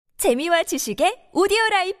재미와 지식의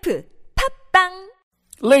오디오라이프 팝빵.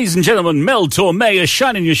 Ladies and gentlemen, Mel Torme is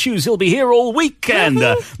shining your shoes. He'll be here all week, and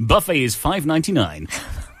buffet is $5.99.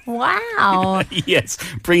 Wow. Yes,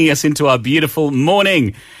 bringing us into our beautiful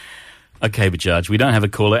morning. Okay, Bajaj, we don't have a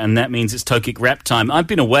caller, and that means it's Tokik rap time. I've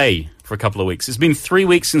been away for a couple of weeks. It's been 3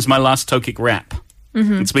 weeks since my last Tokik rap.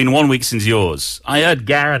 Mm-hmm. It's been 1 week since yours. I heard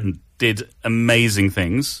Garen did amazing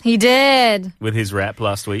things. He did. With his rap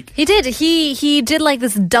last week. He did. He did like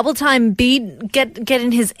this double time beat,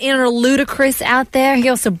 getting his inner ludicrous out there. He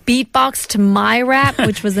also beatboxed to my rap,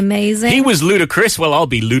 which was amazing. He was ludicrous, well, I'll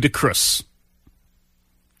be ludicrous.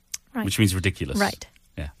 Right. Which means ridiculous. Right.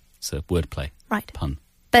 Yeah, so wordplay. Right. Pun.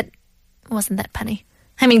 But wasn't that punny?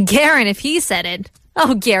 I mean, Garen, if he said it.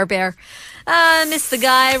 Oh, Gare Bear. I miss the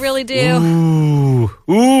guy, I really do.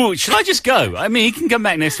 Ooh, should I just go? I mean, he can come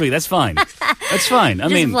back next week. That's fine. That's fine.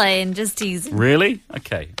 Just playing, just teasing. Really?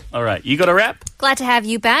 Okay. All right. You got a rap? Glad to have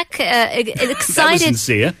you back. Excited. That was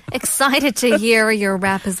sincere. Excited to hear your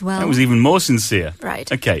rap as well. That was even more sincere. Right.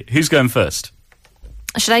 Okay. Who's going first?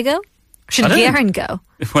 Should I go? Should Garen go?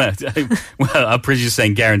 Well, I'm pretty just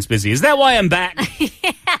saying Garen's busy. Is that why I'm back?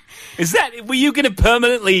 Yeah. Were you going to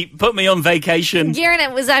permanently put me on vacation? Garen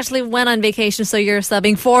went on vacation, so you're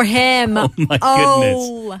subbing for him. Oh, my goodness.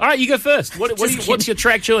 All right, you go first. What's your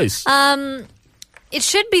track choice? It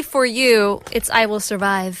should be for you. It's I Will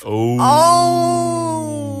Survive. Oh.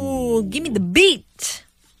 Give me the beat.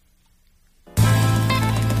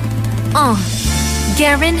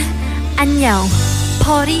 Garen, 안녕.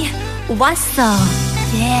 Party 왔어.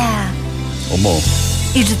 Yeah. 어머.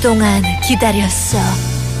 2주 동안 기다렸어.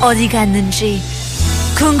 어디 갔는지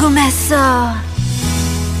궁금했어.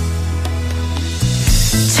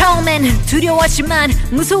 처음엔 두려웠지만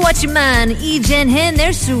무서웠지만 이젠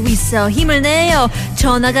해낼 수 있어. 힘을 내요.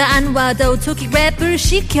 전화가 안 와도 토킥 랩을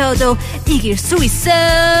시켜도 이길 수 있어.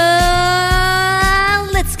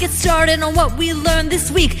 Let's get started on what we learned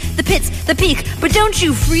this week. The pits, the peak, but don't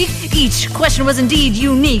you freak. Each question was indeed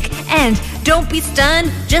unique. And don't be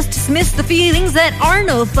stunned, just dismiss the feelings that are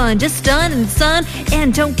no fun. Just stun and sun,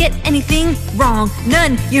 and don't get anything wrong.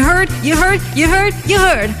 None. You heard, you heard, you heard, you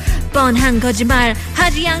heard. 뻔한 거짓말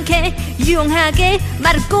하지 않게 유용하게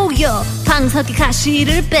말을 꼬여 방석의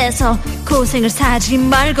가시를 빼서 고생을 사지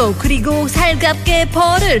말고 그리고 살갑게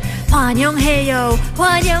벌을 환영해요.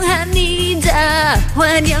 환영합니다.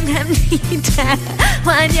 환영합니다.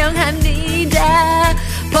 환영합니다.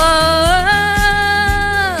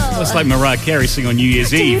 That's like Mariah Carey singing on New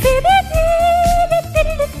Year's Eve.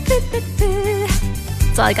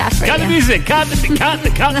 That's all I got for you. Cut the music. Cut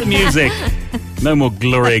the music. No more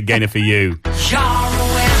Gloria Gaynor for you. I'm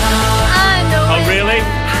the winner. Oh, really?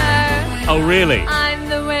 Oh, really? I'm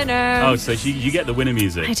the winner. Oh, so you get the winner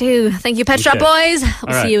music. I do. Thank you, Pet Shop Boys.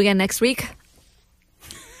 We'll right. see you again next week.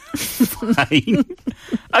 Fine.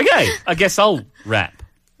 Okay, I guess I'll rap.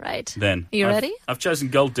 Right. Then. You ready? I've chosen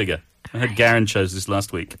Gold Digger. I heard Garen chose this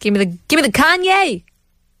last week. Give me the Kanye.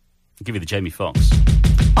 I'll give you the Jamie Foxx.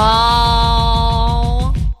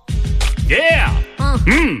 Oh. Yeah.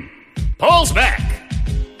 Paul's back.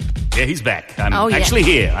 Yeah, he's back. I'm actually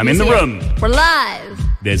here. I'm in the room. We're live.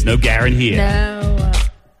 There's no Garen here. No.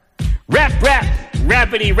 Rap,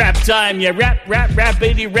 rappity rap time. Yeah,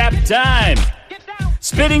 rappity rap time.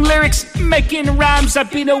 Spitting lyrics, making rhymes. I've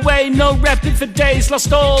been away, no rapping for days.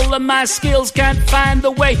 Lost all of my skills, can't find the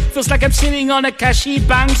way. Feels like I'm sitting on a Kashi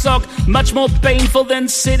Bangsok. Much more painful than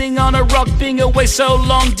sitting on a rock. Being away so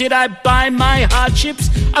long, did I buy my hardships?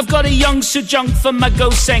 I've got a young Sujong for my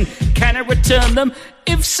Goseng. Can I return them?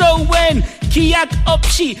 If so, when? Kiak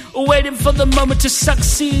Opshi, waiting for the moment to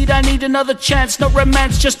succeed. I need another chance, no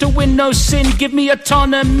romance, just to win, no sin. Give me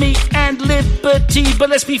autonomy and liberty. But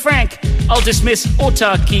let's be frank, I'll dismiss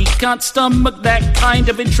autarky. Can't stomach that kind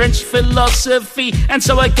of entrenched philosophy. And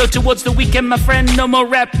so I go towards the weekend, my friend. No more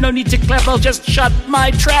rap, no need to clap, I'll just shut my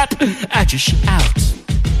trap. Ajushi out.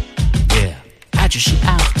 Yeah, Ajushi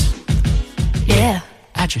out. Yeah.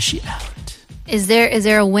 Ajushi out. Is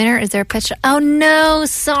there a winner? Is there a pet shop? Oh no,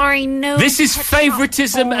 sorry, no. This is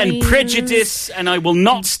favoritism and prejudice, and I will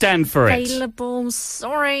not stand for it. Available,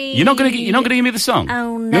 sorry. You're not gonna give me the song.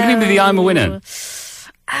 Oh no. You're not gonna give me the I'm a winner.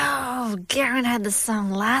 Oh, Garen had the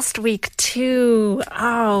song last week too.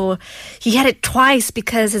 Oh, he had it twice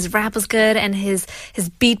because his rap was good and his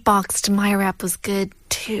beatbox to my rap was good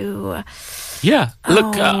too. Yeah,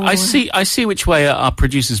 look, I see which way our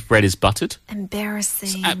producer's bread is buttered.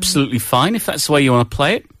 Embarrassing. It's absolutely fine if that's the way you want to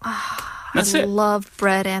play it. That's it. I love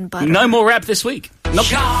bread and butter. No more rap this week. Nope.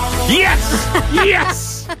 Yes!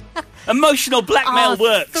 Yes! Emotional blackmail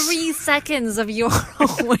works. 3 seconds of your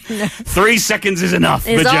winner. 3 seconds is enough,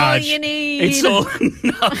 It's all Bajaj. you need. It's all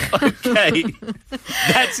enough. Okay.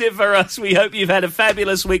 That's it for us. We hope you've had a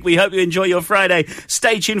fabulous week. We hope you enjoy your Friday.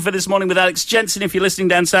 Stay tuned for This Morning with Alex Jensen. If you're listening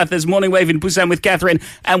down south, there's Morning Wave in Busan with Catherine.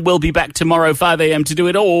 And we'll be back tomorrow, 5 a.m. to do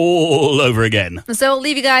it all over again. So we'll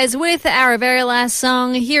leave you guys with our very last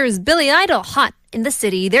song. Here's Billy Idol, Hot in the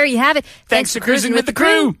City. There you have it. Thanks for cruising with the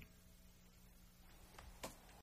crew.